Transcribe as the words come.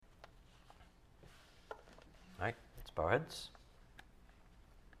Bow our heads.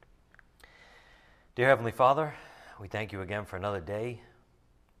 Dear Heavenly Father, we thank you again for another day,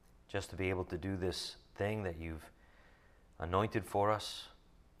 just to be able to do this thing that you've anointed for us,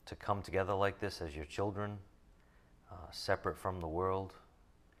 to come together like this as your children, separate from the world,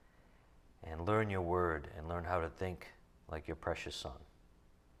 and learn your word and learn how to think like your precious Son.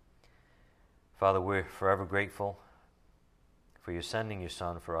 Father, we're forever grateful for you sending your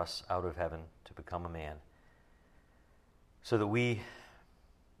Son for us out of heaven to become a man, so that we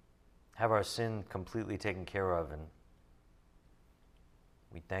have our sin completely taken care of, and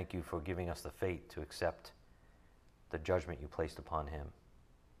we thank you for giving us the faith to accept the judgment you placed upon him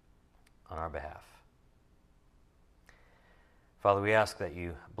on our behalf. Father, we ask that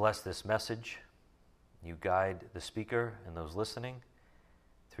you bless this message, you guide the speaker and those listening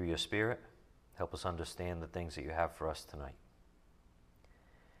through your Spirit. Help us understand the things that you have for us tonight.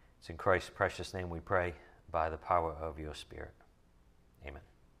 It's in Christ's precious name we pray, by the power of your Spirit. Amen.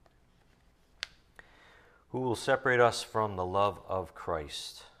 Who will separate us from the love of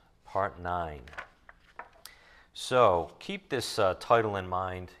Christ? Part 9. So, keep this title in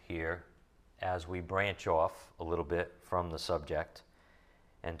mind here as we branch off a little bit from the subject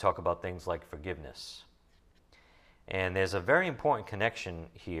and talk about things like forgiveness. And there's a very important connection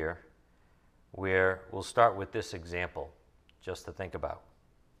here where we'll start with this example, just to think about.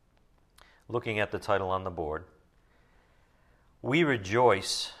 Looking at the title on the board, we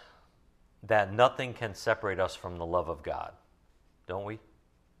rejoice that nothing can separate us from the love of God, don't we?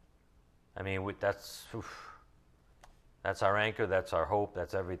 I mean, that's our anchor, that's our hope,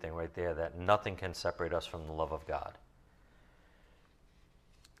 that's everything right there, that nothing can separate us from the love of God.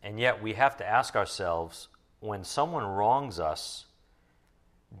 And yet we have to ask ourselves, when someone wrongs us,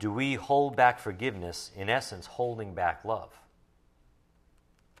 do we hold back forgiveness, in essence, holding back love?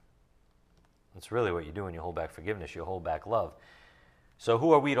 That's really what you do when you hold back forgiveness. You hold back love. So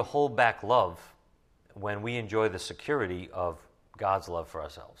who are we to hold back love when we enjoy the security of God's love for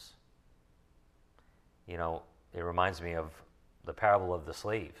ourselves? You know, it reminds me of the parable of the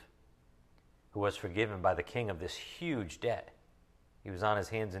slave who was forgiven by the king of this huge debt. He was on his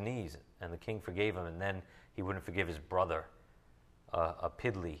hands and knees, and the king forgave him, and then he wouldn't forgive his brother a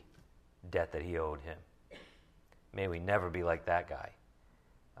piddly debt that he owed him. May we never be like that guy.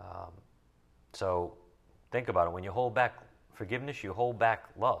 So think about it. When you hold back forgiveness, you hold back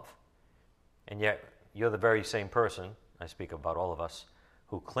love. And yet you're the very same person, I speak about all of us,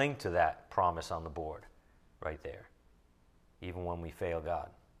 who cling to that promise on the board right there, even when we fail God.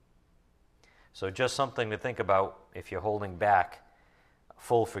 So just something to think about if you're holding back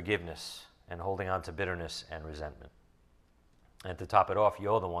full forgiveness and holding on to bitterness and resentment. And to top it off,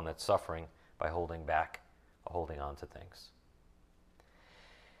 you're the one that's suffering by holding back or holding on to things.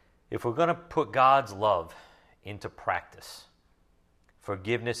 If we're going to put God's love into practice,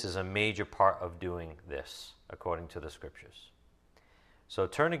 forgiveness is a major part of doing this, according to the Scriptures. So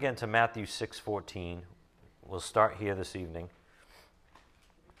turn again to Matthew 6:14. We'll start here this evening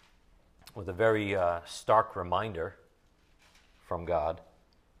with a very stark reminder from God.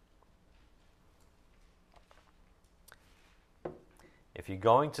 If you're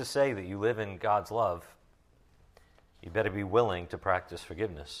going to say that you live in God's love, you better be willing to practice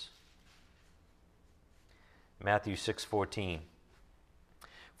forgiveness. Matthew 6:14.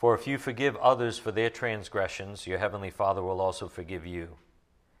 For if you forgive others for their transgressions, your heavenly Father will also forgive you.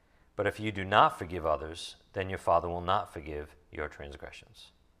 But if you do not forgive others, then your Father will not forgive your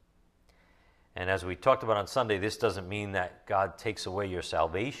transgressions. And as we talked about on Sunday, this doesn't mean that God takes away your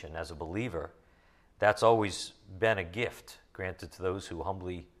salvation as a believer. That's always been a gift granted to those who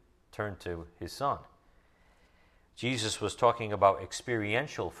humbly turn to his Son. Jesus was talking about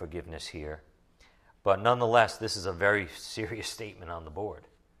experiential forgiveness here, but nonetheless, this is a very serious statement on the board.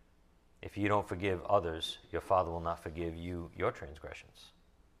 If you don't forgive others, your Father will not forgive you your transgressions.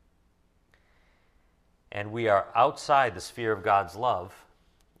 And we are outside the sphere of God's love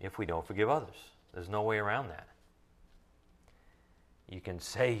if we don't forgive others. There's no way around that. You can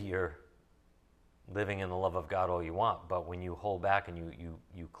say you're living in the love of God all you want, but when you hold back and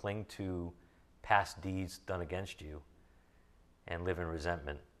you cling to past deeds done against you and live in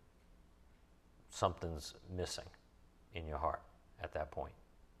resentment, something's missing in your heart at that point.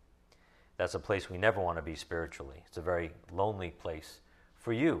 That's a place we never want to be spiritually. It's a very lonely place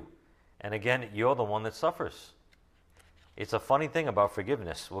for you. And again, you're the one that suffers. It's a funny thing about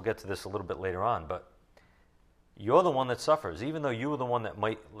forgiveness. We'll get to this a little bit later on, but you're the one that suffers. Even though you were the one that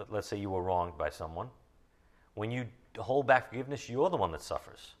might, let's say you were wronged by someone, when you hold back forgiveness, you're the one that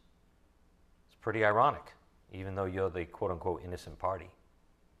suffers. It's pretty ironic, even though you're the quote-unquote innocent party.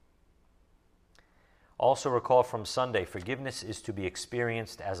 Also recall from Sunday, forgiveness is to be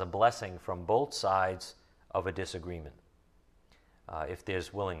experienced as a blessing from both sides of a disagreement, if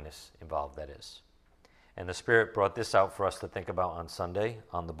there's willingness involved, that is. And the Spirit brought this out for us to think about on Sunday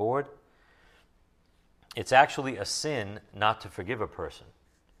on the board. It's actually a sin not to forgive a person,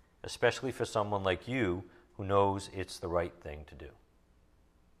 especially for someone like you who knows it's the right thing to do.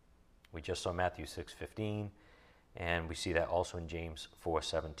 We just saw Matthew 6:15, and we see that also in James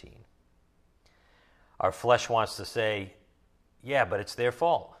 4:17. Our flesh wants to say, yeah, but it's their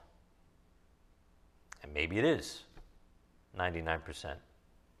fault. And maybe it is, 99%.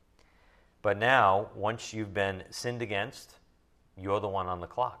 But now, once you've been sinned against, you're the one on the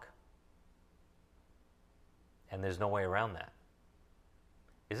clock. And there's no way around that.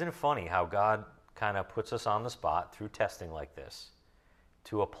 Isn't it funny how God kind of puts us on the spot through testing like this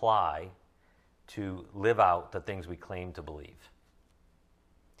to apply, to live out the things we claim to believe?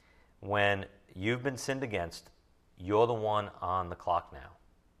 When you've been sinned against, you're the one on the clock now,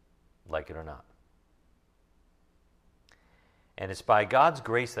 like it or not. And it's by God's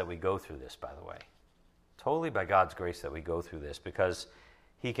grace that we go through this, by the way. Totally by God's grace that we go through this, because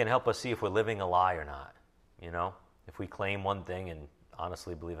He can help us see if we're living a lie or not. You know, if we claim one thing and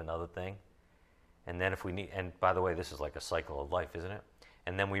honestly believe another thing. And then if we need, and by the way, this is like a cycle of life, isn't it?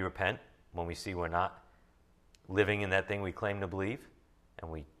 And then we repent when we see we're not living in that thing we claim to believe, and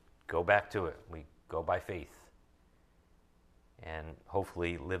we go back to it. We go by faith and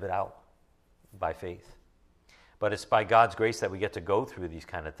hopefully live it out by faith. But it's by God's grace that we get to go through these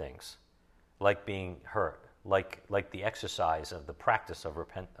kind of things, like being hurt, like the exercise of the practice of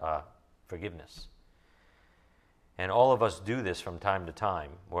forgiveness. And all of us do this from time to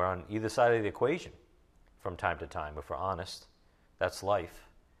time. We're on either side of the equation from time to time, if we're honest. That's life.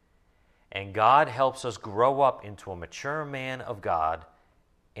 And God helps us grow up into a mature man of God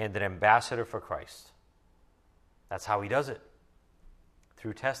and an ambassador for Christ. That's how He does it,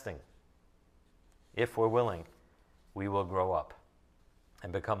 through testing. If we're willing, we will grow up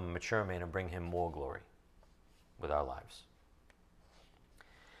and become a mature man and bring Him more glory with our lives.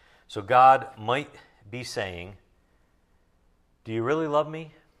 So God might be saying, do you really love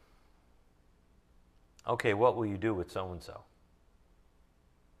me? Okay, what will you do with so-and-so?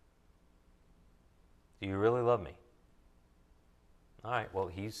 Do you really love me? All right, well,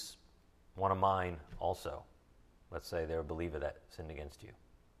 he's one of mine also. Let's say they're a believer that sinned against you.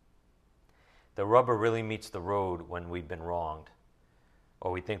 The rubber really meets the road when we've been wronged,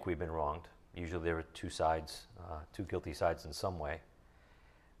 or we think we've been wronged. Usually there are two sides, two guilty sides in some way.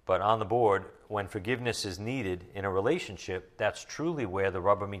 But on the board, when forgiveness is needed in a relationship, that's truly where the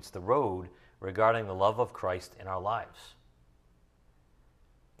rubber meets the road regarding the love of Christ in our lives.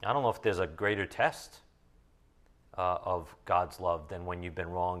 I don't know if there's a greater test of God's love than when you've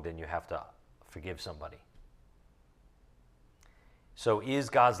been wronged and you have to forgive somebody. So is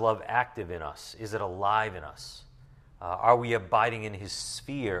God's love active in us? Is it alive in us? Are we abiding in His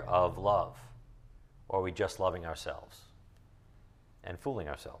sphere of love? Or are we just loving ourselves and fooling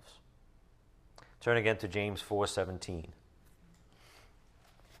ourselves? Turn again to James 4:17.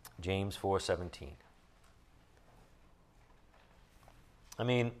 James 4:17. I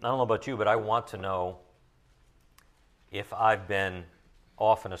mean, I don't know about you, but I want to know if I've been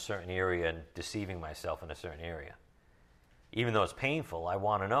off in a certain area and deceiving myself in a certain area. Even though it's painful, I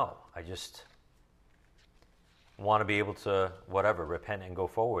want to know. I just want to be able to, repent and go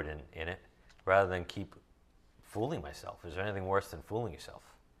forward in it, rather than keep fooling myself. Is there anything worse than fooling yourself?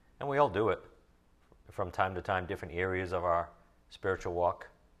 And we all do it from time to time, different areas of our spiritual walk.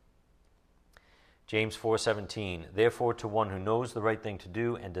 James 4:17, therefore to one who knows the right thing to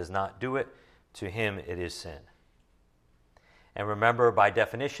do and does not do it, to him it is sin. And remember, by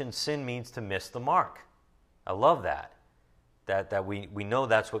definition, sin means to miss the mark. I love that. That we know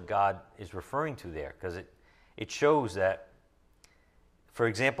that's what God is referring to there, because it shows that, for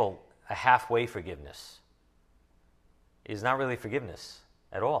example, a halfway forgiveness is not really forgiveness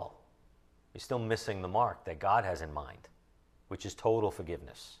at all. You're still missing the mark that God has in mind, which is total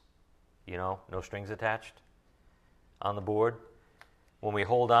forgiveness. You know, no strings attached on the board. When we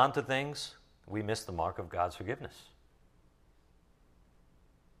hold on to things, we miss the mark of God's forgiveness.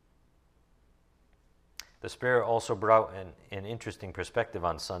 The Spirit also brought an interesting perspective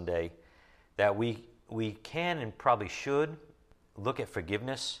on Sunday, that we can and probably should look at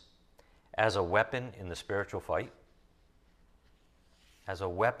forgiveness as a weapon in the spiritual fight. As a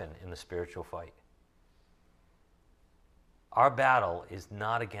weapon in the spiritual fight. Our battle is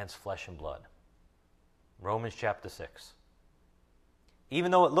not against flesh and blood. Romans chapter 6.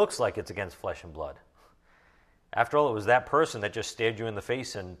 Even though it looks like it's against flesh and blood. After all, it was that person that just stared you in the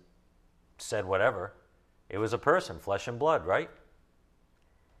face and said whatever. It was a person, flesh and blood, right?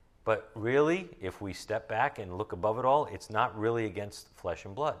 But really, if we step back and look above it all, it's not really against flesh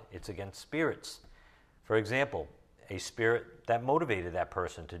and blood. It's against spirits. For example, a spirit that motivated that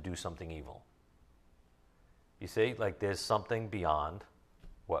person to do something evil. You see, like there's something beyond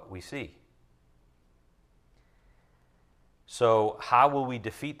what we see. So how will we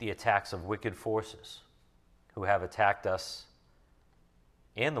defeat the attacks of wicked forces who have attacked us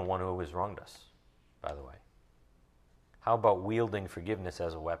and the one who has wronged us, by the way? How about wielding forgiveness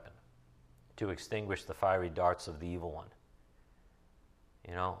as a weapon to extinguish the fiery darts of the evil one?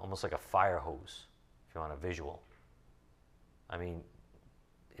 You know, almost like a fire hose, if you want a visual. I mean,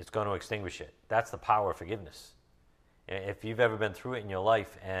 it's going to extinguish it. That's the power of forgiveness. If you've ever been through it in your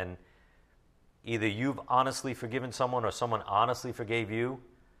life and either you've honestly forgiven someone or someone honestly forgave you,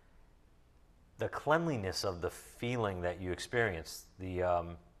 the cleanliness of the feeling that you experience,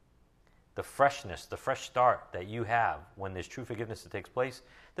 the freshness, the fresh start that you have when there's true forgiveness that takes place,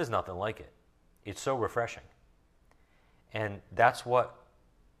 there's nothing like it. It's so refreshing. And that's what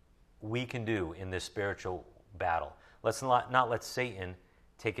we can do in this spiritual battle. Let's not let Satan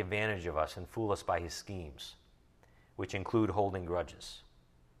take advantage of us and fool us by his schemes, which include holding grudges.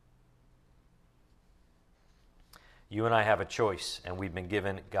 You and I have a choice, and we've been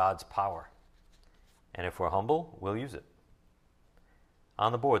given God's power. And if we're humble, we'll use it.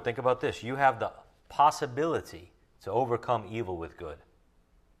 On the board, think about this. You have the possibility to overcome evil with good.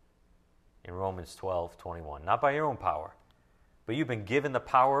 In Romans 12:21. Not by your own power, but you've been given the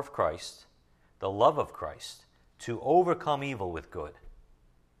power of Christ, the love of Christ, to overcome evil with good.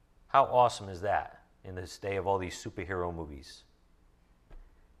 How awesome is that in this day of all these superhero movies?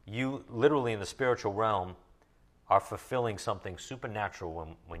 You literally in the spiritual realm are fulfilling something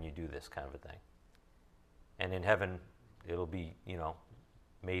supernatural when you do this kind of a thing. And in heaven, it'll be,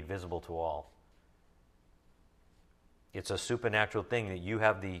 made visible to all. It's a supernatural thing that you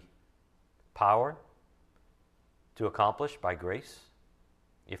have the power to accomplish by grace,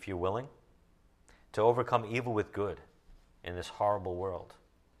 if you're willing, to overcome evil with good in this horrible world.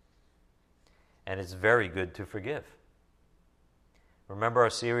 And it's very good to forgive. Remember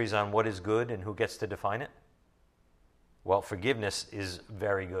our series on what is good and who gets to define it? Well, forgiveness is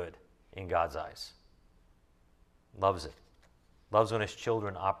very good in God's eyes. Loves it. Loves when his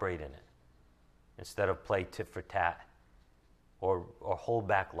children operate in it instead of play tit for tat or hold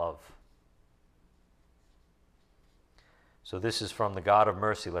back love. So this is from the God of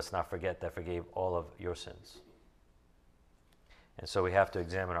mercy, let's not forget, that forgave all of your sins. And so we have to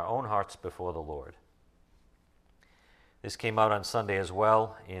examine our own hearts before the Lord. This came out on Sunday as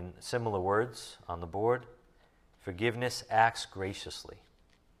well in similar words on the board. Forgiveness acts graciously.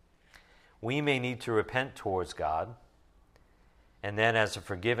 We may need to repent towards God, and then as a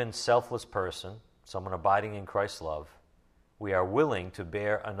forgiven, selfless person, someone abiding in Christ's love, we are willing to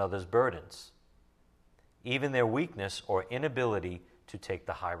bear another's burdens, even their weakness or inability to take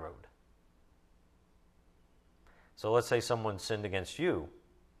the high road. So let's say someone sinned against you,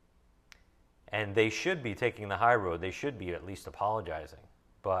 and they should be taking the high road. They should be at least apologizing,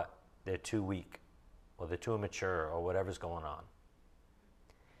 but they're too weak, or they're too immature, or whatever's going on.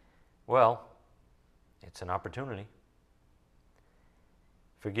 Well, it's an opportunity.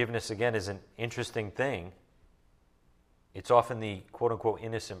 Forgiveness, again, is an interesting thing. It's often the quote-unquote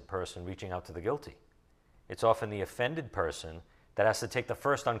innocent person reaching out to the guilty. It's often the offended person that has to take the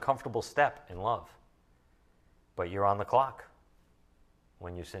first uncomfortable step in love. But you're on the clock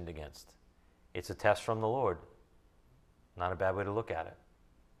when you're sinned against. It's a test from the Lord. Not a bad way to look at it.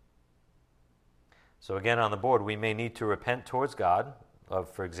 So again, on the board, we may need to repent towards God of,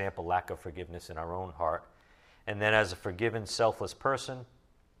 for example, lack of forgiveness in our own heart. And then as a forgiven, selfless person,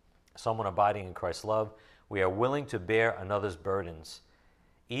 someone abiding in Christ's love, we are willing to bear another's burdens,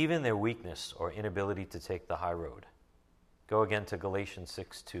 even their weakness or inability to take the high road. Go again to Galatians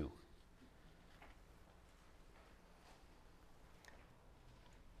 6:2.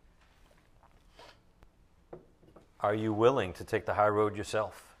 Are you willing to take the high road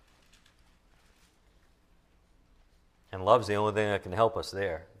yourself? And love's the only thing that can help us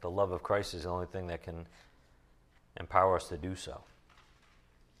there. The love of Christ is the only thing that can empower us to do so.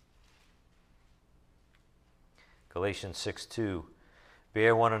 Galatians 6:2,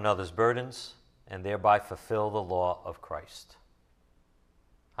 bear one another's burdens and thereby fulfill the law of Christ.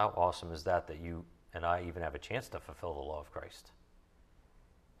 How awesome is that you and I even have a chance to fulfill the law of Christ?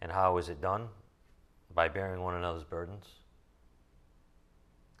 And how is it done? By bearing one another's burdens.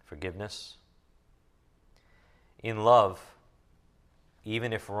 Forgiveness. In love,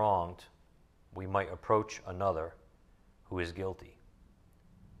 even if wronged, we might approach another who is guilty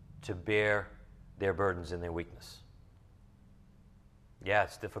to bear their burdens in their weakness. Yeah,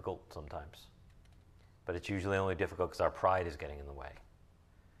 it's difficult sometimes, but it's usually only difficult because our pride is getting in the way.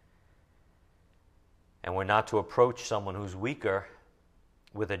 And we're not to approach someone who's weaker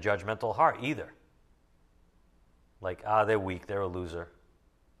with a judgmental heart either. Like, they're weak, they're a loser,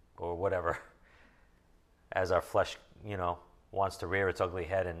 or whatever. As our flesh, wants to rear its ugly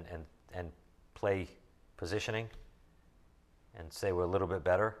head and play positioning and say we're a little bit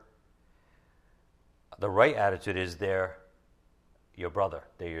better. The right attitude is they're your brother,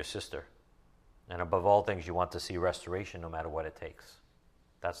 they're your sister. And above all things, you want to see restoration no matter what it takes.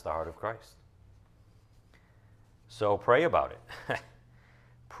 That's the heart of Christ. So pray about it.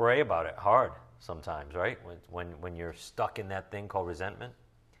 Pray about it hard sometimes, right? When you're stuck in that thing called resentment,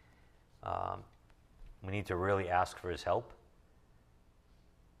 we need to really ask for his help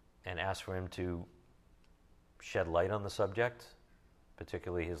and ask for him to shed light on the subject,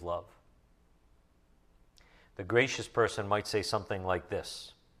 particularly his love. The gracious person might say something like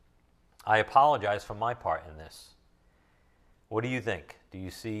this: I apologize for my part in this. What do you think? Do you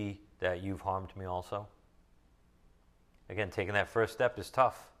see that you've harmed me also? Again, taking that first step is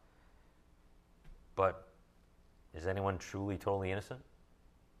tough. But is anyone truly, totally innocent?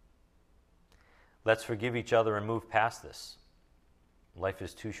 Let's forgive each other and move past this. Life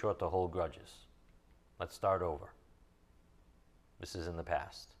is too short to hold grudges. Let's start over. This is in the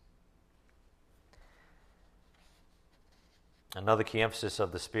past. Another key emphasis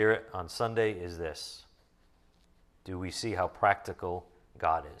of the Spirit on Sunday is this: do we see how practical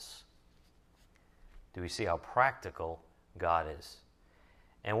God is? Do we see how practical God is?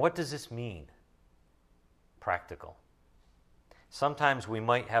 And what does this mean? Practical. Sometimes we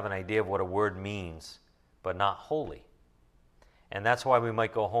might have an idea of what a word means, but not wholly. And that's why we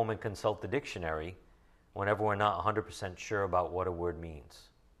might go home and consult the dictionary whenever we're not 100% sure about what a word means.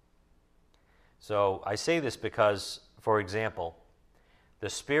 So I say this because, for example, the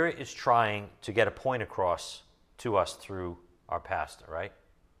Spirit is trying to get a point across to us through our pastor, right?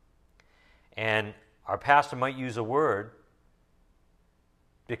 And our pastor might use a word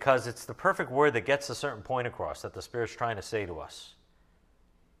because it's the perfect word that gets a certain point across that the Spirit's trying to say to us.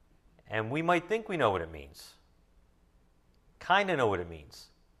 And we might think we know what it means. Kind of know what it means.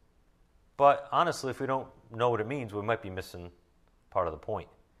 But honestly, if we don't know what it means, we might be missing part of the point.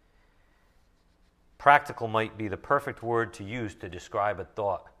 Practical might be the perfect word to use to describe a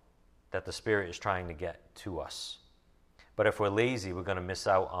thought that the Spirit is trying to get to us. But if we're lazy, we're going to miss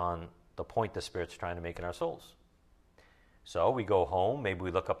out on the point the Spirit's trying to make in our souls. So we go home, maybe we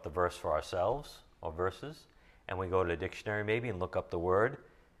look up the verse for ourselves, or verses, and we go to the dictionary maybe and look up the word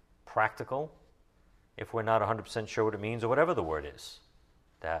practical, if we're not 100% sure what it means, or whatever the word is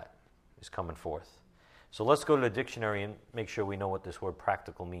that is coming forth. So let's go to the dictionary and make sure we know what this word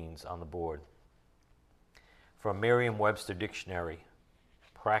practical means on the board. From Merriam-Webster Dictionary,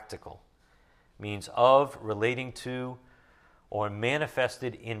 practical means of, relating to, or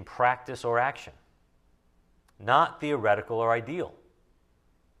manifested in practice or action. Not theoretical or ideal.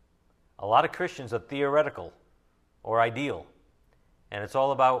 A lot of Christians are theoretical or ideal. And it's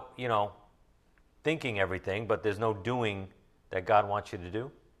all about, thinking everything, but there's no doing that God wants you to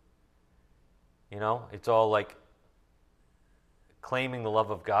do. It's all like claiming the love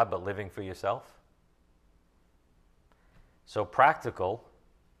of God but living for yourself. So practical,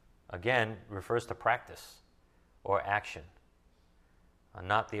 again, refers to practice or action.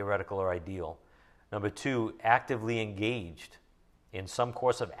 Not theoretical or ideal. Number 2, actively engaged in some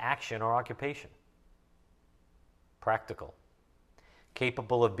course of action or occupation. Practical.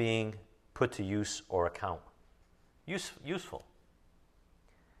 Capable of being put to use or account. Useful.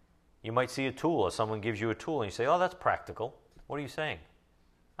 You might see a tool, or someone gives you a tool, and you say, oh, that's practical. What are you saying?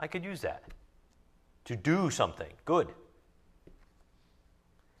 I could use that to do something good.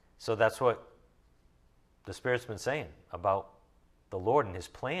 So that's what the Spirit's been saying about the Lord and his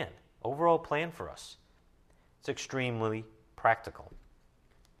plan. Overall plan for us. It's extremely practical.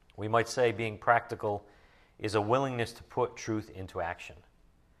 We might say being practical is a willingness to put truth into action,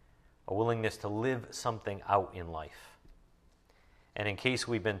 a willingness to live something out in life. And in this case,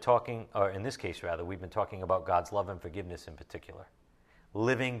 we've been talking about God's love and forgiveness in particular.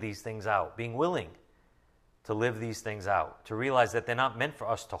 Living these things out, being willing to live these things out, to realize that they're not meant for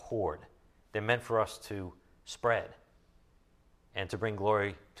us to hoard. They're meant for us to spread and to bring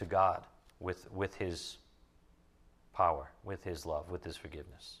glory to God with his power, with his love, with his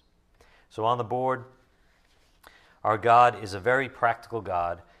forgiveness. So on the board, our God is a very practical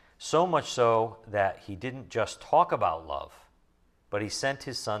God, so much so that he didn't just talk about love, but he sent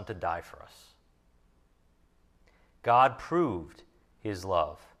his Son to die for us. God proved his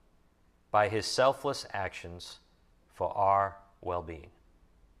love by his selfless actions for our well-being.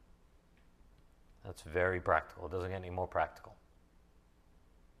 That's very practical. It doesn't get any more practical.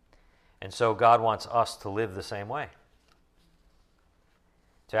 And so God wants us to live the same way,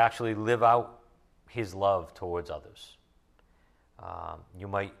 to actually live out his love towards others. You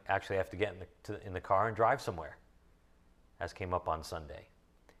might actually have to get in the car and drive somewhere, as came up on Sunday.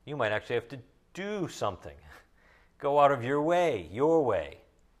 You might actually have to do something. Go out of your way,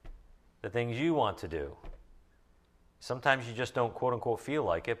 the things you want to do. Sometimes you just don't, quote unquote, feel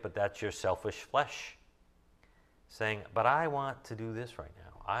like it, but that's your selfish flesh saying, but I want to do this right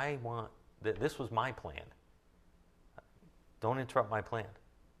now. I want, this was my plan. Don't interrupt my plan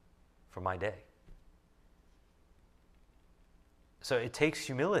for my day. So it takes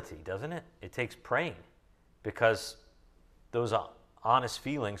humility, doesn't it? It takes praying, because those honest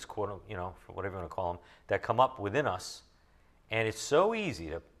feelings, quote, for whatever you want to call them, that come up within us, and it's so easy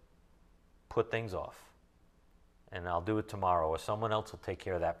to put things off. And I'll do it tomorrow, or someone else will take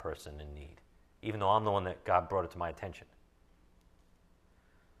care of that person in need, even though I'm the one that God brought it to my attention.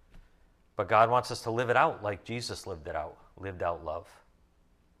 But God wants us to live it out like Jesus lived out love.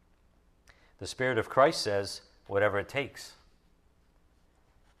 The Spirit of Christ says, whatever it takes.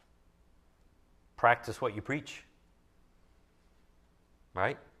 Practice what you preach.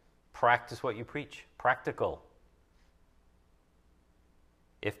 Right? Practice what you preach. Practical.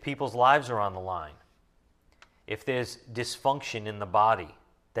 If people's lives are on the line, if there's dysfunction in the body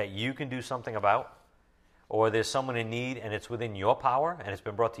that you can do something about, or there's someone in need and it's within your power and it's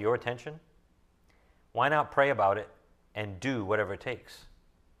been brought to your attention, why not pray about it and do whatever it takes?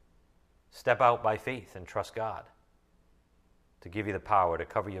 Step out by faith and trust God to give you the power to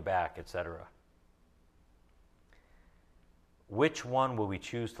cover your back, etc. Which one will we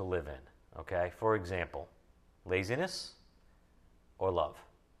choose to live in? Okay, for example, laziness or love?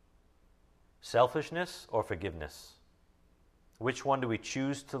 Selfishness or forgiveness? Which one do we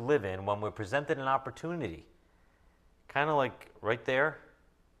choose to live in when we're presented an opportunity? Kind of like right there,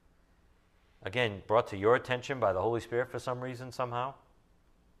 again, brought to your attention by the Holy Spirit for some reason, somehow.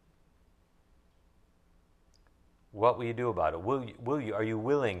 What will you do about it? Are you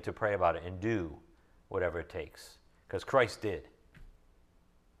willing to pray about it and do whatever it takes? Because Christ did.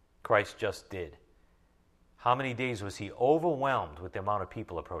 Christ just did. How many days was he overwhelmed with the amount of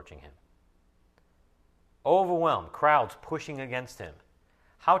people approaching him? Overwhelmed, crowds pushing against him.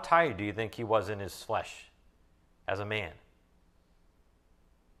 How tired do you think he was in his flesh as a man?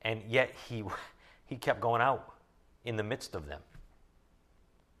 And yet he kept going out in the midst of them.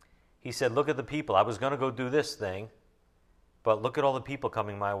 He said, look at the people. I was going to go do this thing, but look at all the people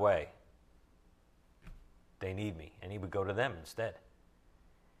coming my way. They need me. And he would go to them instead.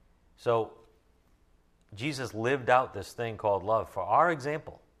 So Jesus lived out this thing called love for our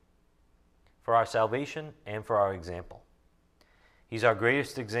example, for our salvation and for our example. He's our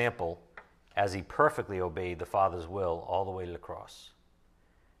greatest example as he perfectly obeyed the Father's will all the way to the cross.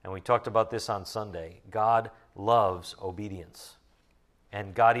 And we talked about this on Sunday. God loves obedience.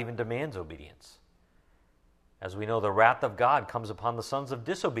 And God even demands obedience. As we know, the wrath of God comes upon the sons of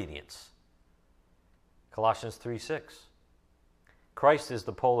disobedience. Colossians 3:6. Christ is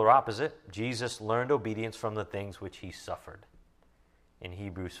the polar opposite. Jesus learned obedience from the things which he suffered. In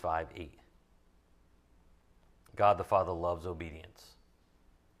Hebrews 5:8. God the Father loves obedience.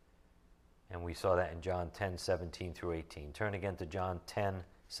 And we saw that in John 10:17 through 18. Turn again to John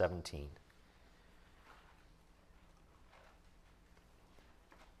 10:17.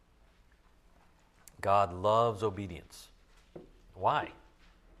 God loves obedience. Why?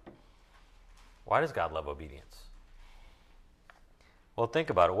 Why does God love obedience? Well, think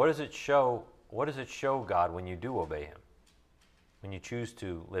about it. What does it show God when you do obey him? When you choose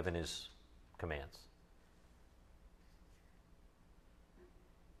to live in his commands?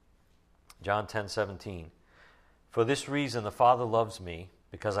 John 10:17. For this reason the Father loves me,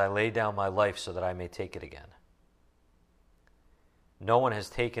 because I lay down my life so that I may take it again. No one has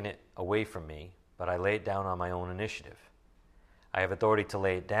taken it away from me, but I lay it down on my own initiative. I have authority to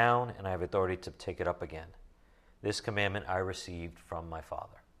lay it down, and I have authority to take it up again. This commandment I received from my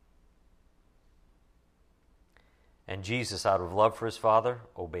Father. And Jesus, out of love for his Father,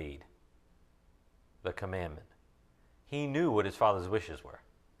 obeyed the commandment. He knew what his Father's wishes were.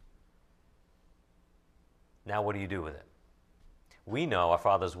 Now what do you do with it? We know our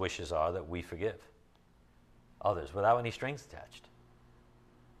Father's wishes are that we forgive others without any strings attached.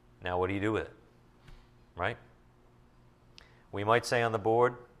 Now what do you do with it? Right? We might say on the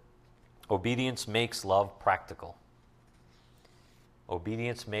board, obedience makes love practical.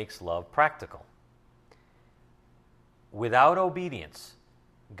 Obedience makes love practical. Without obedience,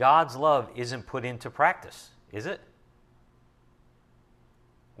 God's love isn't put into practice, is it?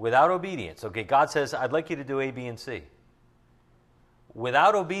 Without obedience. Okay, God says, I'd like you to do A, B, and C.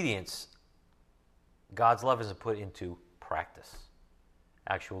 Without obedience, God's love isn't put into practice.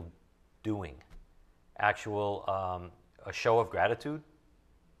 Actual doing. Actual, a show of gratitude,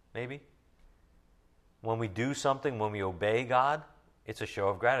 maybe. When we do something, when we obey God, it's a show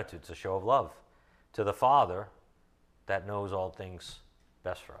of gratitude. It's a show of love to the Father that knows all things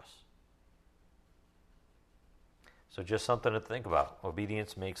best for us. So just something to think about.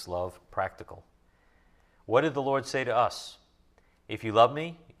 Obedience makes love practical. What did the Lord say to us? If you love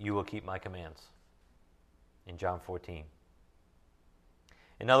me, you will keep my commands. In John 14.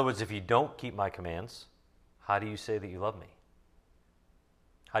 In other words, if you don't keep my commands, how do you say that you love me?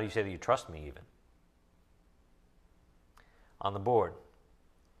 How do you say that you trust me even? On the board,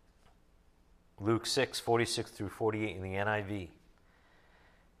 Luke 6:46 through 48 in the NIV.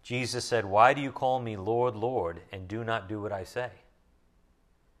 Jesus said, "Why do you call me Lord, Lord, and do not do what I say?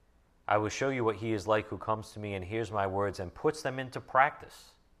 I will show you what he is like who comes to me and hears my words and puts them into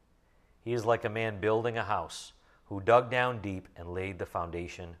practice. He is like a man building a house who dug down deep and laid the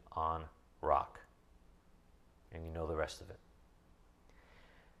foundation on rock." And you know the rest of it.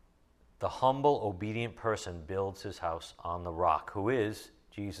 The humble, obedient person builds his house on the rock, who is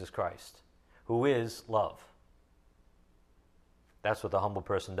Jesus Christ, who is love. That's what the humble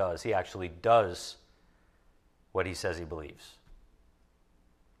person does. He actually does what he says he believes.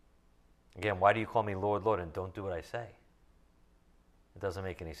 Again, why do you call me Lord, Lord, and don't do what I say? It doesn't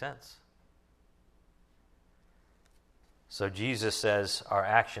make any sense. So Jesus says our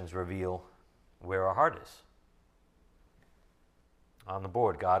actions reveal where our heart is. On the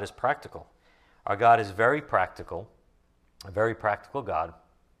board, God is practical. Our God is very practical, a very practical God.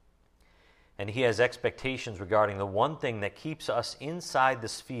 And he has expectations regarding the one thing that keeps us inside the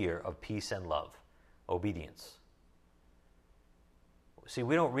sphere of peace and love, obedience. See,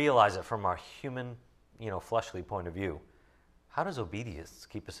 we don't realize it from our human, fleshly point of view. How does obedience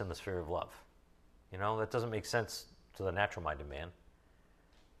keep us in the sphere of love? That doesn't make sense to the natural-minded man.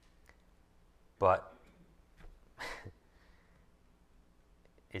 But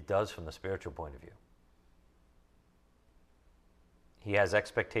it does from the spiritual point of view. He has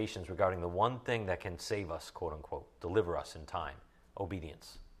expectations regarding the one thing that can save us, quote unquote, deliver us in time,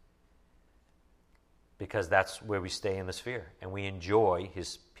 obedience. Because that's where we stay in the sphere and we enjoy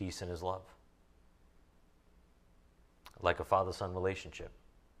his peace and his love. Like a father-son relationship.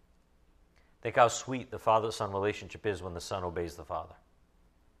 Think how sweet the father-son relationship is when the son obeys the father.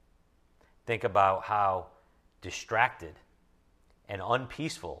 Think about how distracted and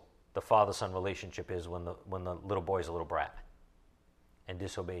unpeaceful the father-son relationship is when the little boy is a little brat and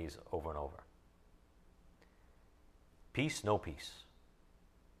disobeys over and over. Peace, no peace.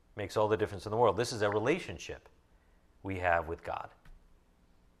 Makes all the difference in the world. This is a relationship we have with God.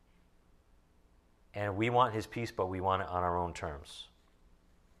 And we want his peace, but we want it on our own terms.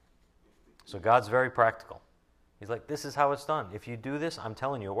 So God's very practical. He's like, this is how it's done. If you do this, I'm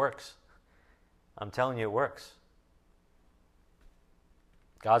telling you it works. I'm telling you it works.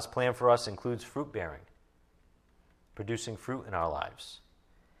 God's plan for us includes fruit bearing, producing fruit in our lives.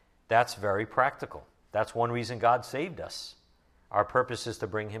 That's very practical. That's one reason God saved us. Our purpose is to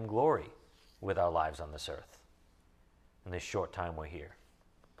bring him glory with our lives on this earth in this short time we're here.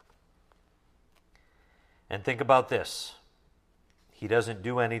 And think about this. He doesn't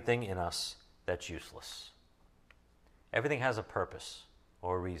do anything in us that's useless. Everything has a purpose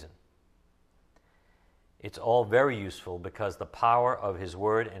or a reason. It's all very useful because the power of his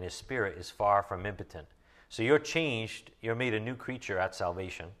word and his spirit is far from impotent. So you're changed, you're made a new creature at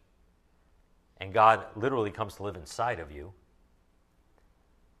salvation, and God literally comes to live inside of you.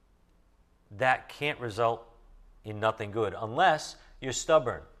 That can't result in nothing good unless you're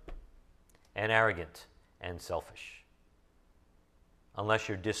stubborn and arrogant and selfish. Unless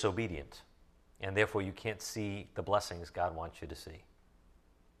you're disobedient, and therefore you can't see the blessings God wants you to see.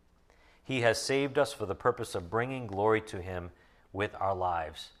 He has saved us for the purpose of bringing glory to him with our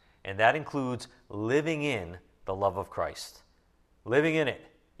lives. And that includes living in the love of Christ. Living in it.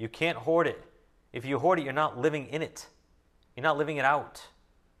 You can't hoard it. If you hoard it, you're not living in it. You're not living it out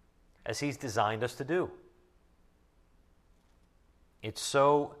as he's designed us to do. It's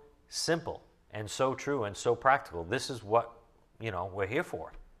so simple and so true and so practical. This is what, we're here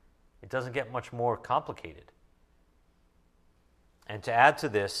for. It doesn't get much more complicated. And to add to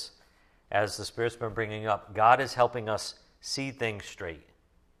this, as the Spirit's been bringing up, God is helping us see things straight,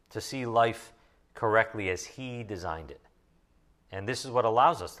 to see life correctly as he designed it. And this is what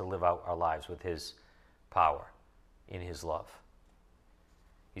allows us to live out our lives with his power, in his love.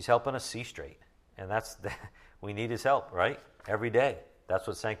 He's helping us see straight. And we need his help, right? Every day. That's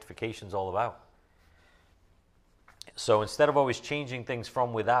what sanctification is all about. So instead of always changing things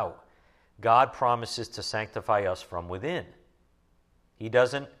from without, God promises to sanctify us from within. He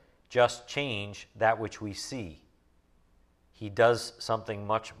doesn't just change that which we see. He does something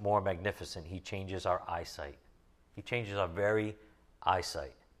much more magnificent. He changes our eyesight. He changes our very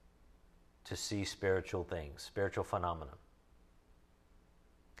eyesight to see spiritual things, spiritual phenomena.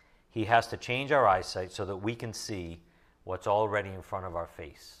 He has to change our eyesight so that we can see what's already in front of our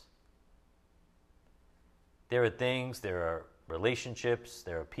face. There are things, there are relationships,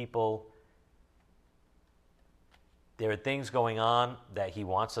 there are people, there are things going on that he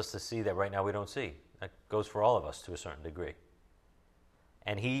wants us to see that right now we don't see. That goes for all of us to a certain degree.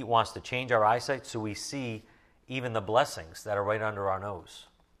 And he wants to change our eyesight so we see even the blessings that are right under our nose,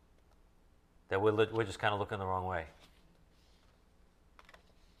 that we're just kind of looking the wrong way.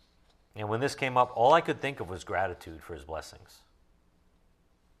 And when this came up, all I could think of was gratitude for his blessings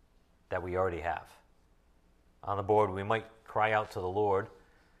that we already have. On the board, we might cry out to the Lord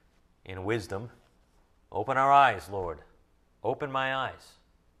in wisdom, open our eyes, Lord. Open my eyes.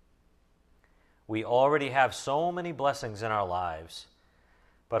 We already have so many blessings in our lives,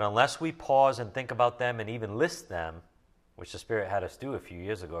 but unless we pause and think about them and even list them, which the Spirit had us do a few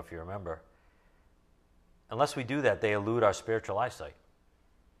years ago, if you remember, unless we do that, they elude our spiritual eyesight.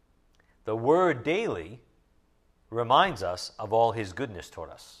 The Word daily reminds us of all his goodness toward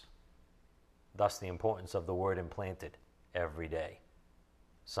us. Thus the importance of the Word implanted every day,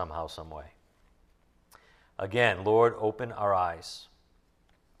 somehow, some way. Again, Lord, open our eyes.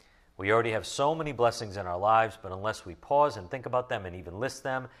 We already have so many blessings in our lives, but unless we pause and think about them and even list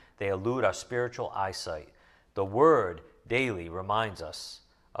them, they elude our spiritual eyesight. The Word daily reminds us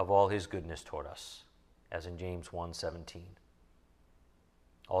of all his goodness toward us, as in James 1:17.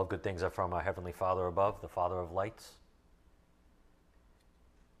 All good things are from our Heavenly Father above, the Father of lights.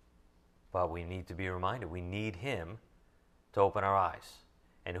 But we need to be reminded, we need him to open our eyes.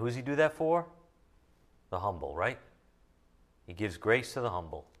 And who does he do that for? The humble, right? He gives grace to the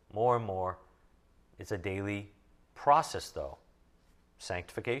humble, more and more. It's a daily process, though.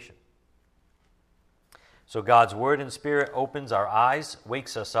 Sanctification. So God's Word and Spirit opens our eyes,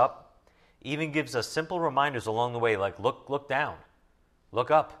 wakes us up, even gives us simple reminders along the way, like look down,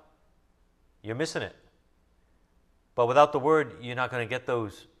 look up. You're missing it. But without the Word, you're not going to get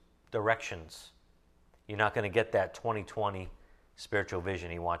those directions. You're not going to get that 20/20 spiritual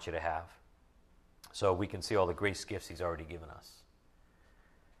vision he wants you to have. So we can see all the grace gifts he's already given us.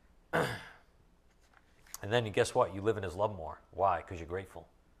 And then guess what? You live in his love more. Why? Because you're grateful.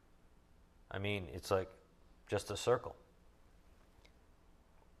 I mean, it's like just a circle.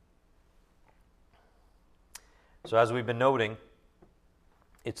 So as we've been noting,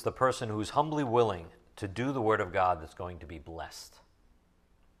 it's the person who's humbly willing to do the Word of God that's going to be blessed.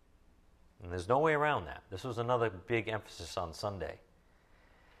 And there's no way around that. This was another big emphasis on Sunday.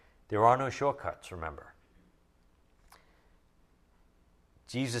 There are no shortcuts, remember.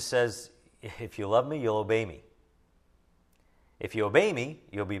 Jesus says, if you love me, you'll obey me. If you obey me,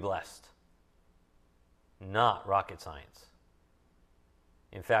 you'll be blessed. Not rocket science.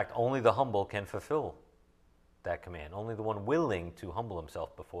 In fact, only the humble can fulfill that command. Only the one willing to humble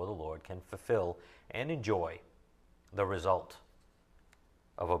himself before the Lord can fulfill and enjoy the result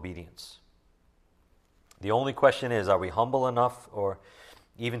of obedience. The only question is, are we humble enough or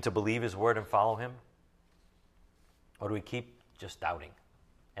even to believe his word and follow him? Or do we keep just doubting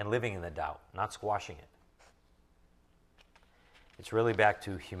and living in the doubt, not squashing it? It's really back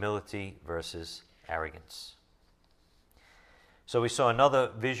to humility versus arrogance. So we saw another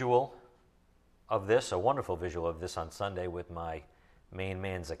visual of this, a wonderful visual of this on Sunday with my main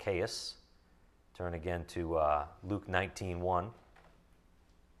man Zacchaeus. Turn again to Luke 19:1.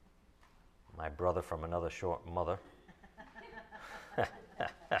 My brother from another short mother.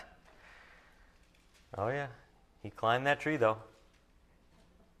 Oh yeah, he climbed that tree though.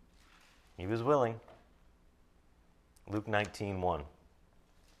 He was willing. Luke 19:1.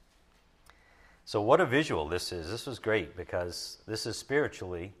 So what a visual this is. This was great because this is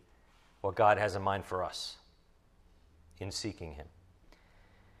spiritually what God has in mind for us in seeking him.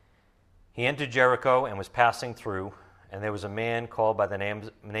 He entered Jericho and was passing through, and there was a man called by the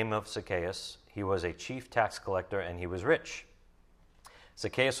name of Zacchaeus. He was a chief tax collector, and he was rich.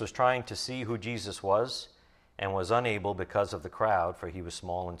 Zacchaeus was trying to see who Jesus was and was unable because of the crowd, for he was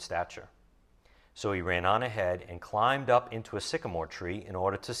small in stature. So he ran on ahead and climbed up into a sycamore tree in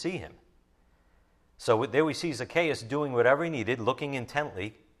order to see him. So there we see Zacchaeus doing whatever he needed, looking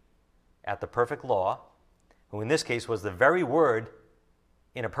intently at the perfect law, who in this case was the very word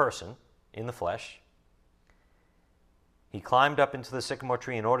in a person, in the flesh. He climbed up into the sycamore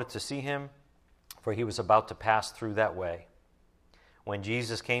tree in order to see him, for he was about to pass through that way. When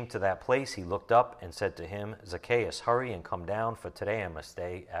Jesus came to that place, he looked up and said to him, Zacchaeus, hurry and come down, for today I must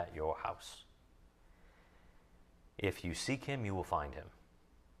stay at your house. If you seek him, you will find him.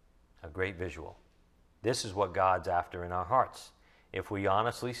 A great visual. This is what God's after in our hearts. If we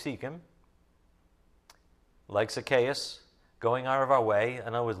honestly seek him, like Zacchaeus, going out of our way,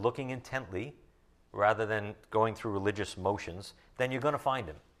 and I was looking intently, rather than going through religious motions, then you're going to find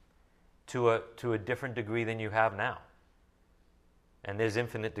him to a different degree than you have now. And there's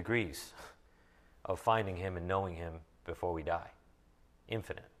infinite degrees of finding him and knowing him before we die.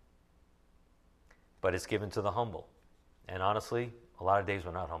 Infinite. But it's given to the humble. And honestly, a lot of days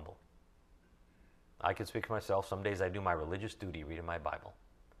we're not humble. I can speak for myself. Some days I do my religious duty reading my Bible.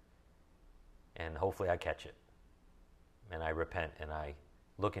 And hopefully I catch it. And I repent and I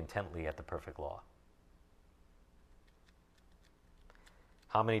look intently at the perfect law.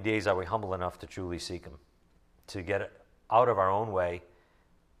 How many days are we humble enough to truly seek him? To get out of our own way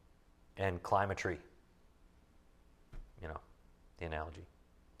and climb a tree? You know, the analogy.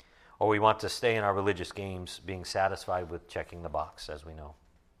 Or we want to stay in our religious games being satisfied with checking the box, as we know.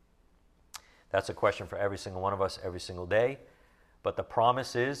 That's a question for every single one of us every single day. But the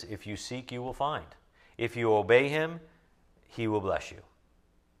promise is, if you seek, you will find. If you obey him, he will bless you.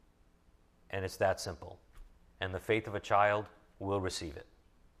 And it's that simple. And the faith of a child will receive it.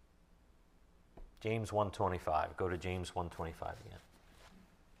 James 1:25. Go to James 1:25 again.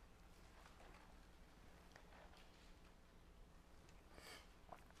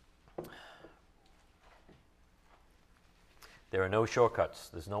 There are no shortcuts.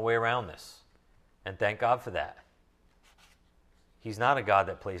 There's no way around this. And thank God for that. He's not a God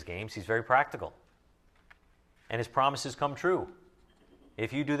that plays games. He's very practical. And his promises come true.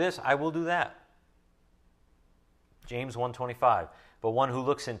 If you do this, I will do that. James 1:25. But one who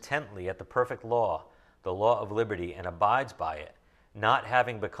looks intently at the perfect law, the law of liberty, and abides by it, not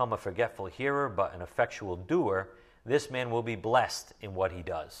having become a forgetful hearer, but an effectual doer, this man will be blessed in what he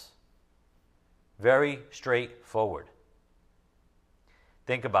does. Very straightforward.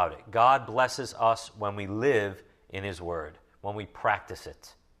 Think about it. God blesses us when we live in his word, when we practice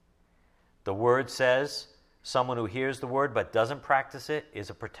it. The word says someone who hears the word but doesn't practice it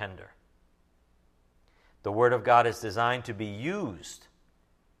is a pretender. The word of God is designed to be used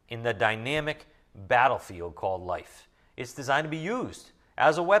in the dynamic battlefield called life. It's designed to be used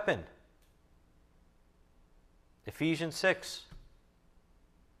as a weapon. Ephesians 6.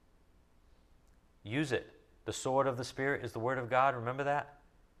 Use it. The sword of the Spirit is the word of God. Remember that?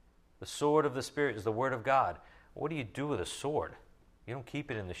 The sword of the Spirit is the word of God. What do you do with a sword? You don't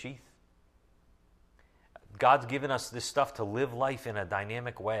keep it in the sheath. God's given us this stuff to live life in a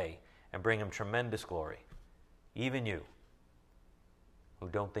dynamic way and bring him tremendous glory. Even you, who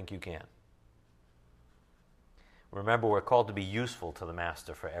don't think you can. Remember, we're called to be useful to the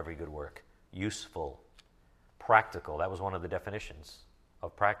Master for every good work. Useful. Practical. That was one of the definitions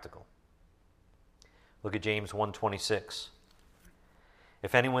of practical. Look at James 1:26.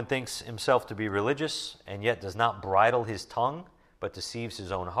 If anyone thinks himself to be religious and yet does not bridle his tongue but deceives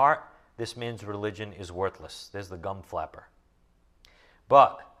his own heart, this man's religion is worthless. There's the gum flapper.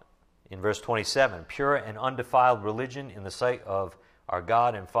 But, in verse 27, pure and undefiled religion in the sight of our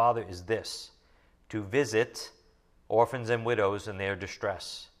God and Father is this, to visit orphans and widows in their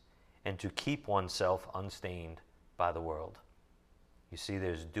distress, and to keep oneself unstained by the world. You see,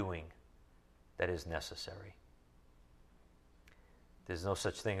 there's doing that is necessary. There's no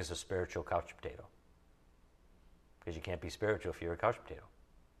such thing as a spiritual couch potato. Because you can't be spiritual if you're a couch potato.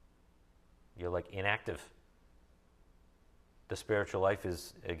 You're like inactive. The spiritual life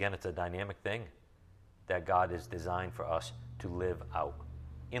is, again, it's a dynamic thing that God is designed for us to live out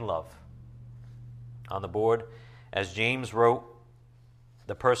in love. On the board, as James wrote,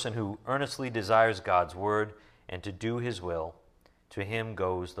 the person who earnestly desires God's word and to do his will, to him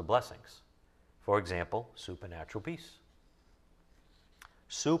goes the blessings. For example, supernatural peace.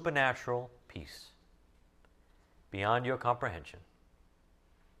 Supernatural peace. Beyond your comprehension.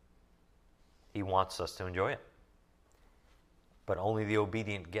 He wants us to enjoy it. But only the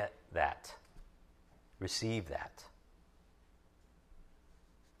obedient get that. Receive that.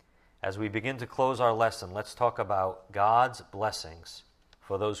 As we begin to close our lesson, let's talk about God's blessings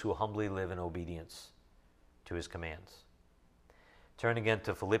for those who humbly live in obedience to his commands. Turn again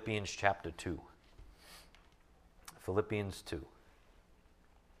to Philippians chapter 2. Philippians 2.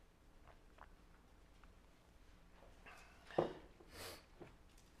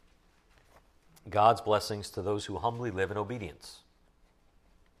 God's blessings to those who humbly live in obedience.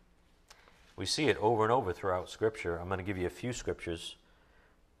 We see it over and over throughout Scripture. I'm going to give you a few scriptures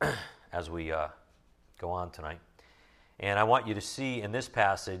as we go on tonight. And I want you to see in this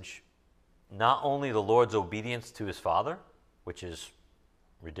passage not only the Lord's obedience to his Father, which is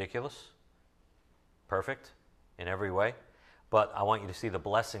ridiculous, perfect in every way, but I want you to see the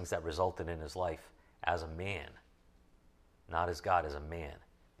blessings that resulted in his life as a man, not as God, as a man.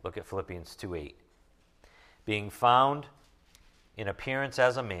 Look at Philippians 2:8. Being found in appearance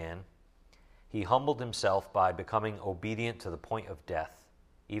as a man, he humbled himself by becoming obedient to the point of death,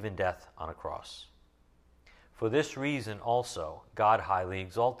 even death on a cross. For this reason also God highly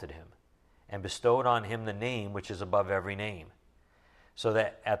exalted him and bestowed on him the name which is above every name, so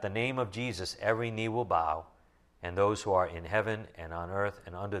that at the name of Jesus every knee will bow, and those who are in heaven and on earth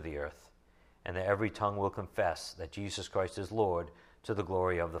and under the earth, and that every tongue will confess that Jesus Christ is Lord, to the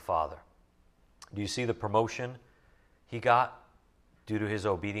glory of the Father. Do you see the promotion he got due to his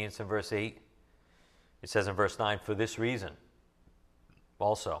obedience in verse 8? It says in verse 9, for this reason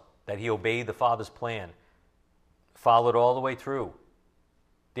also, that he obeyed the Father's plan, followed all the way through,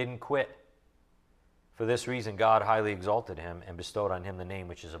 didn't quit. For this reason God highly exalted him and bestowed on him the name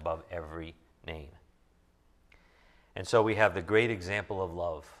which is above every name. And so we have the great example of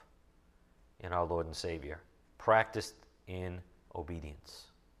love in our Lord and Savior, practiced in obedience.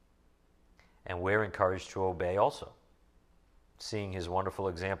 And we're encouraged to obey also, seeing his wonderful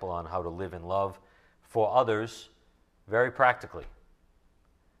example on how to live in love for others very practically.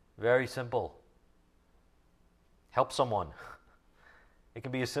 Very simple. Help someone. It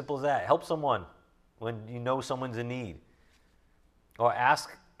can be as simple as that. Help someone when you know someone's in need. Or ask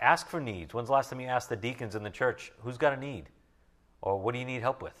for needs. When's the last time you asked the deacons in the church, who's got a need? Or what do you need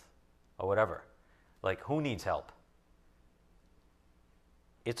help with? Or whatever. Like, who needs help?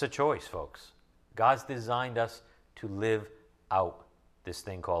 It's a choice, folks. God's designed us to live out this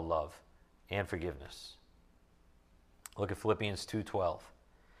thing called love and forgiveness. Look at Philippians 2:12.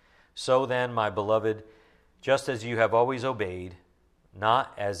 So then, my beloved, just as you have always obeyed,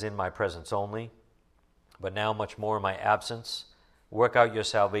 not as in my presence only, but now much more in my absence, work out your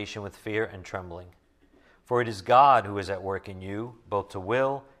salvation with fear and trembling. For it is God who is at work in you, both to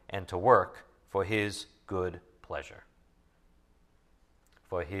will and to work for his good pleasure.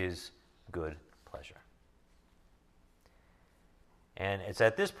 For his good pleasure. And it's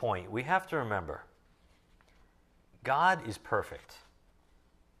at this point we have to remember, God is perfect.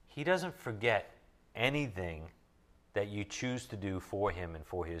 He doesn't forget anything that you choose to do for him and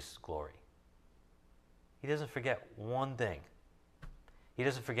for his glory. He doesn't forget one thing. He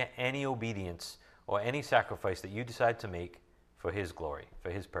doesn't forget any obedience or any sacrifice that you decide to make for his glory, for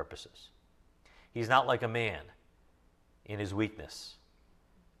his purposes. He's not like a man in his weakness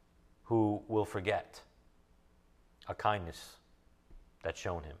who will forget a kindness that's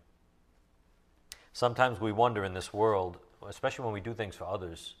shown him. Sometimes we wonder in this world, especially when we do things for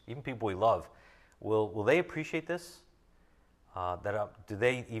others, even people we love, will they appreciate this? Do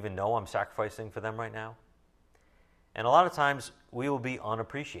they even know I'm sacrificing for them right now? And a lot of times we will be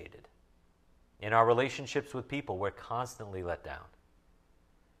unappreciated. In our relationships with people, we're constantly let down.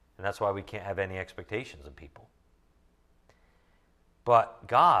 And that's why we can't have any expectations of people. But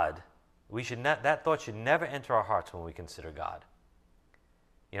God, that thought should never enter our hearts when we consider God.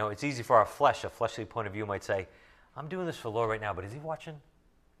 You know, it's easy for our flesh, a fleshly point of view might say, I'm doing this for the Lord right now, but is he watching?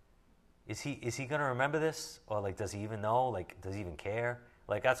 Is he going to remember this? Or does he even know? Does he even care?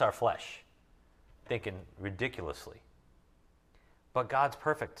 That's our flesh, thinking ridiculously. But God's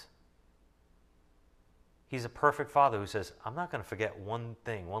perfect. He's a perfect Father who says, I'm not going to forget one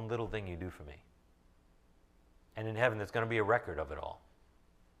thing, one little thing you do for me. And in heaven, there's going to be a record of it all.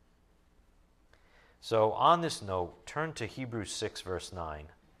 So on this note, turn to Hebrews 6, verse 9.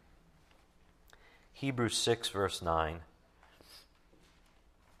 Hebrews 6, verse 9.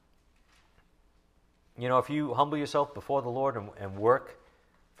 You know, if you humble yourself before the Lord and work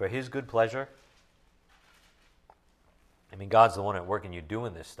for his good pleasure, I mean, God's the one at work in you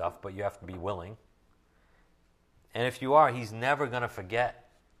doing this stuff, but you have to be willing. And if you are, he's never going to forget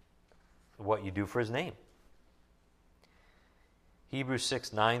what you do for his name. Hebrews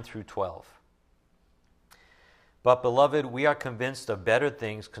 6, 9 through 12. But, beloved, we are convinced of better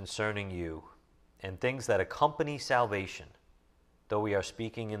things concerning you, and things that accompany salvation, though we are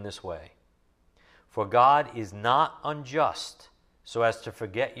speaking in this way. For God is not unjust so as to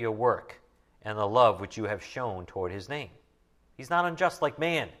forget your work and the love which you have shown toward his name. He's not unjust like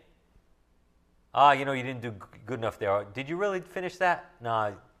man. You didn't do good enough there. Did you really finish that?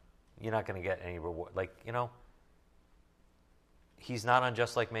 No, you're not going to get any reward. He's not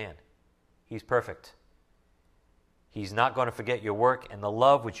unjust like man. He's perfect. He's not going to forget your work and the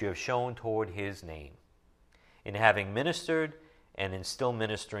love which you have shown toward his name, in having ministered and in still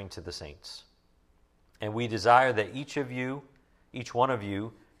ministering to the saints. And we desire that each one of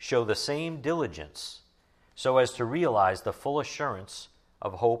you, show the same diligence, so as to realize the full assurance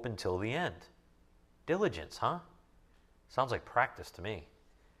of hope until the end. Diligence, huh? Sounds like practice to me.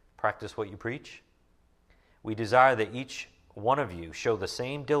 Practice what you preach. We desire that each one of you show the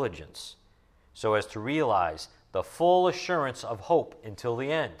same diligence, so as to realize the full assurance of hope until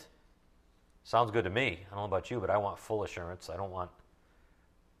the end. Sounds good to me. I don't know about you, but I want full assurance. I don't want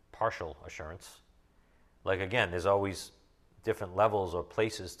partial assurance. Like, again, there's always different levels or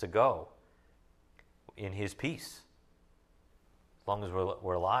places to go in his peace, as long as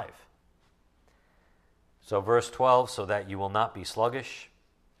we're alive. So verse 12, so that you will not be sluggish,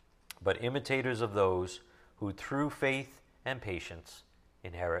 but imitators of those who through faith and patience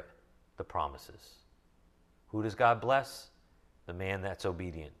inherit the promises. Who does God bless? The man that's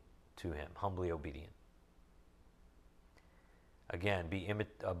obedient to him, humbly obedient. Again,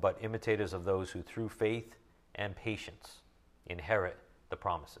 but imitators of those who through faith and patience inherit the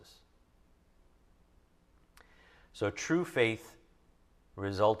promises. So true faith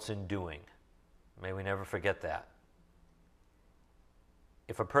results in doing. May we never forget that.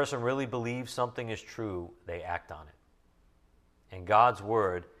 If a person really believes something is true, they act on it. And God's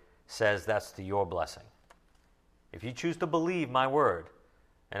word says that's to your blessing. If you choose to believe my word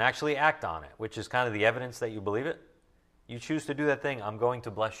and actually act on it, which is kind of the evidence that you believe it, you choose to do that thing, I'm going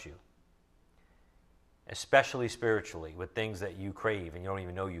to bless you. Especially spiritually, with things that you crave and you don't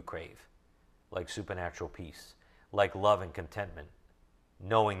even know you crave, like supernatural peace, like love and contentment,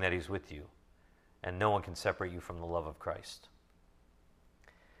 knowing that he's with you, and no one can separate you from the love of Christ.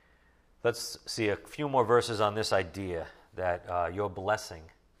 Let's see a few more verses on this idea that your blessing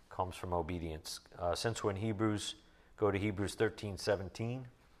comes from obedience. Since we're in Hebrews, go to Hebrews 13:17.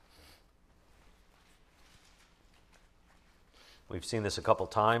 We've seen this a couple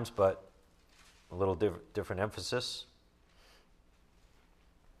times, but a little different emphasis.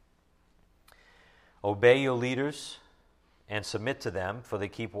 Obey your leaders and submit to them, for they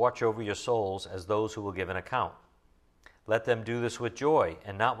keep watch over your souls as those who will give an account. Let them do this with joy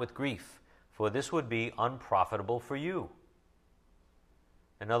and not with grief, for this would be unprofitable for you.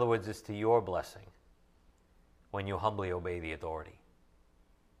 In other words, it's to your blessing when you humbly obey the authority.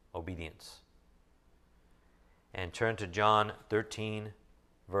 Obedience. And turn to John 13,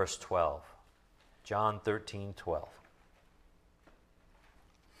 verse 12. John 13:12.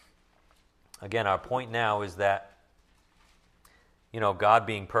 Again, our point now is that, God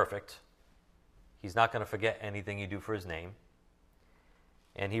being perfect, he's not going to forget anything you do for his name,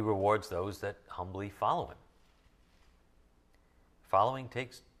 and he rewards those that humbly follow him. Following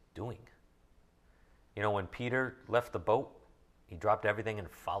takes doing. When Peter left the boat, he dropped everything and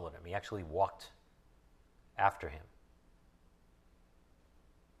followed him. He actually walked after him.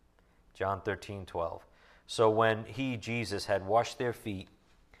 John 13:12. So when he, Jesus, had washed their feet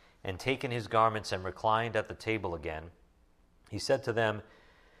and taken his garments and reclined at the table again, he said to them,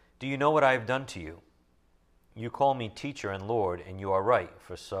 "Do you know what I have done to you? You call me teacher and Lord, and you are right,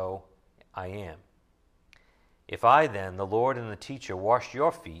 for so I am. If I then, the Lord and the teacher, washed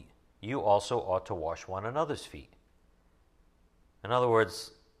your feet, you also ought to wash one another's feet." In other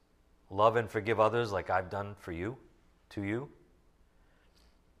words, love and forgive others like I've done for you, to you.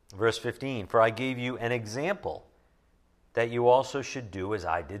 Verse 15, for I gave you an example that you also should do as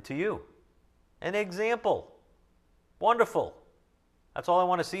I did to you. An example. Wonderful. That's all I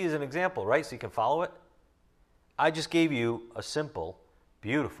want to see is an example, right? So you can follow it. I just gave you a simple,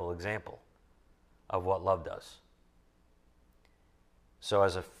 beautiful example of what love does. So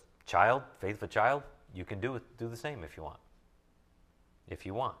as a child, faithful child, you can do the same if you want. If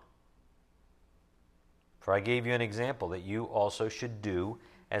you want. For I gave you an example that you also should do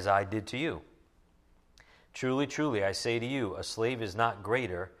as I did to you. Truly, truly, I say to you, a slave is not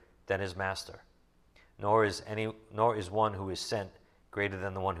greater than his master, nor is one who is sent greater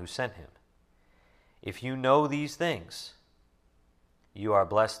than the one who sent him. If you know these things, you are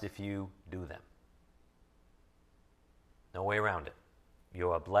blessed if you do them. No way around it.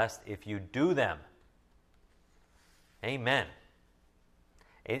 You are blessed if you do them. Amen.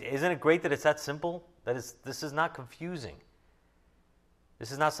 Isn't it great that it's that simple? This is not confusing.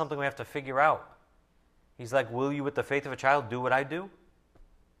 This is not something we have to figure out. He's like, will you with the faith of a child do what I do?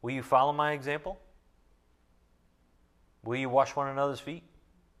 Will you follow my example? Will you wash one another's feet?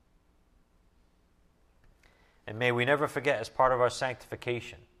 And may we never forget, as part of our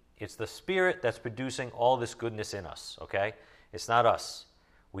sanctification, it's the Spirit that's producing all this goodness in us, okay? It's not us.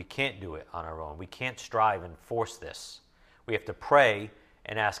 We can't do it on our own. We can't strive and force this. We have to pray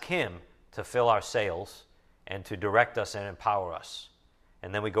and ask Him to fill our sails and to direct us and empower us.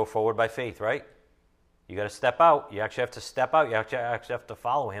 And then we go forward by faith, right? You got to step out. You actually have to step out. You actually have to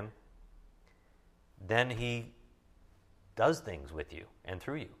follow Him. Then He does things with you and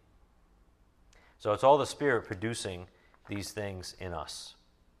through you. So it's all the Spirit producing these things in us.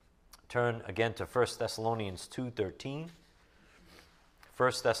 Turn again to 1 Thessalonians 2:13.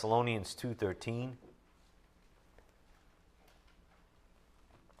 1 Thessalonians 2:13.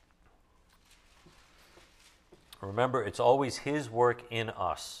 Remember, it's always His work in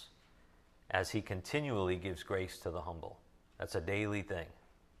us as He continually gives grace to the humble. That's a daily thing.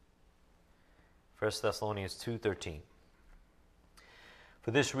 1 Thessalonians 2:13. For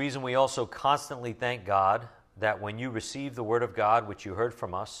this reason we also constantly thank God that when you received the word of God which you heard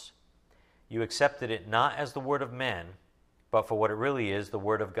from us, you accepted it not as the word of men, but for what it really is, the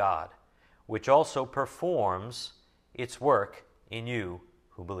word of God, which also performs its work in you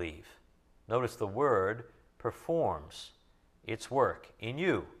who believe. Notice the word performs its work in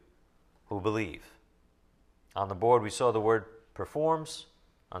you who believe. On the board we saw the word performs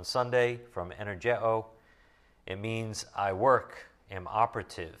on Sunday from energeo. It means I work, am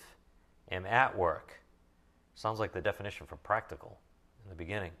operative, am at work. Sounds like the definition for practical in the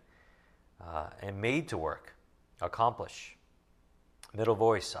beginning. Am made to work, accomplish. Middle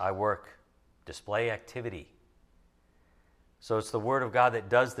voice, I work, display activity. So it's the Word of God that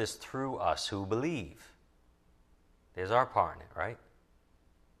does this through us who believe. There's our part in it, right?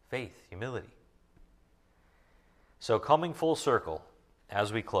 Faith, humility. So coming full circle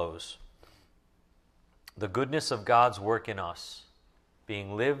as we close, the goodness of God's work in us,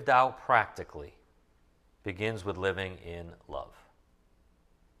 being lived out practically, begins with living in love.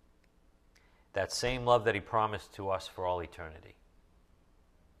 That same love that He promised to us for all eternity.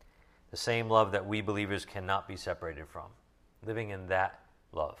 The same love that we believers cannot be separated from. Living in that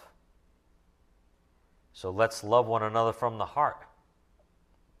love. So let's love one another from the heart,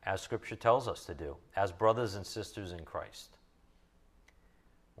 as Scripture tells us to do, as brothers and sisters in Christ.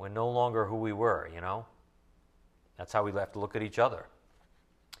 We're no longer who we were, you know. That's how we have to look at each other,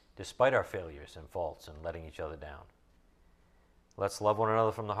 despite our failures and faults and letting each other down. Let's love one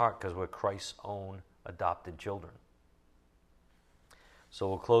another from the heart because we're Christ's own adopted children. So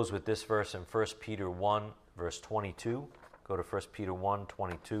we'll close with this verse in 1 Peter 1, verse 22. Go to 1 Peter 1,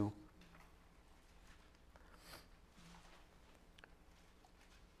 22.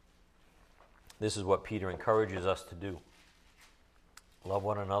 This is what Peter encourages us to do. Love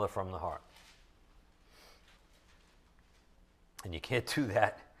one another from the heart. And you can't do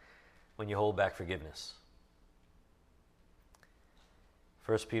that when you hold back forgiveness.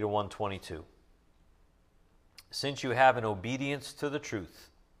 1 Peter 1:22. Since you have in obedience to the truth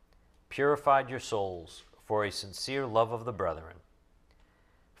purified your souls for a sincere love of the brethren,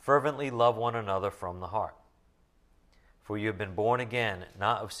 fervently love one another from the heart. For you have been born again,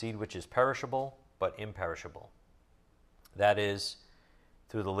 not of seed which is perishable, but imperishable. That is,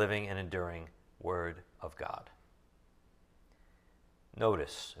 through the living and enduring Word of God.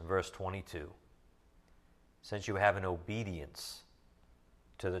 Notice in verse 22, since you have in obedience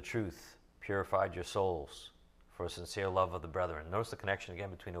to the truth purified your souls for a sincere love of the brethren. Notice the connection again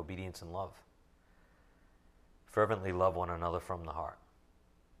between obedience and love. Fervently love one another from the heart.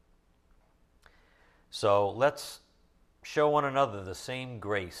 So let's show one another the same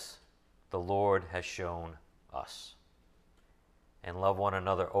grace the Lord has shown us. And love one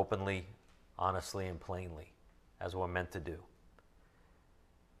another openly, honestly, and plainly, as we're meant to do.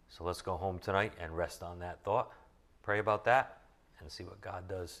 So let's go home tonight and rest on that thought. Pray about that and see what God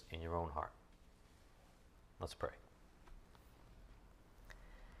does in your own heart. Let's pray.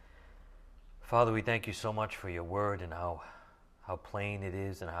 Father, we thank you so much for your word and how plain it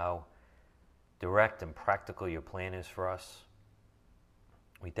is and how direct and practical your plan is for us.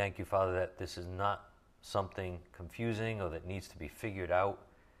 We thank you, Father, that this is not something confusing or that needs to be figured out,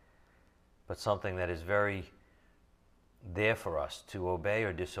 but something that is very there for us to obey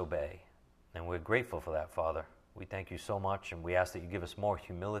or disobey. And we're grateful for that, Father. We thank you so much, and we ask that you give us more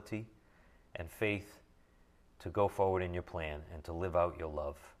humility and faith to go forward in your plan and to live out your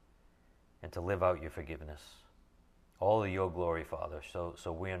love and to live out your forgiveness. All of your glory, Father. So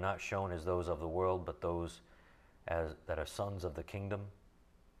we are not shown as those of the world, but those that are sons of the kingdom,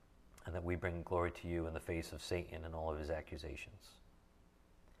 and that we bring glory to you in the face of Satan and all of his accusations.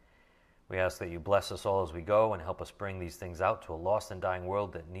 We ask that you bless us all as we go and help us bring these things out to a lost and dying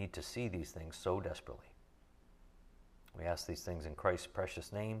world that need to see these things so desperately. We ask these things in Christ's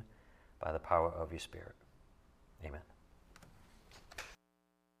precious name by the power of your Spirit. Amen.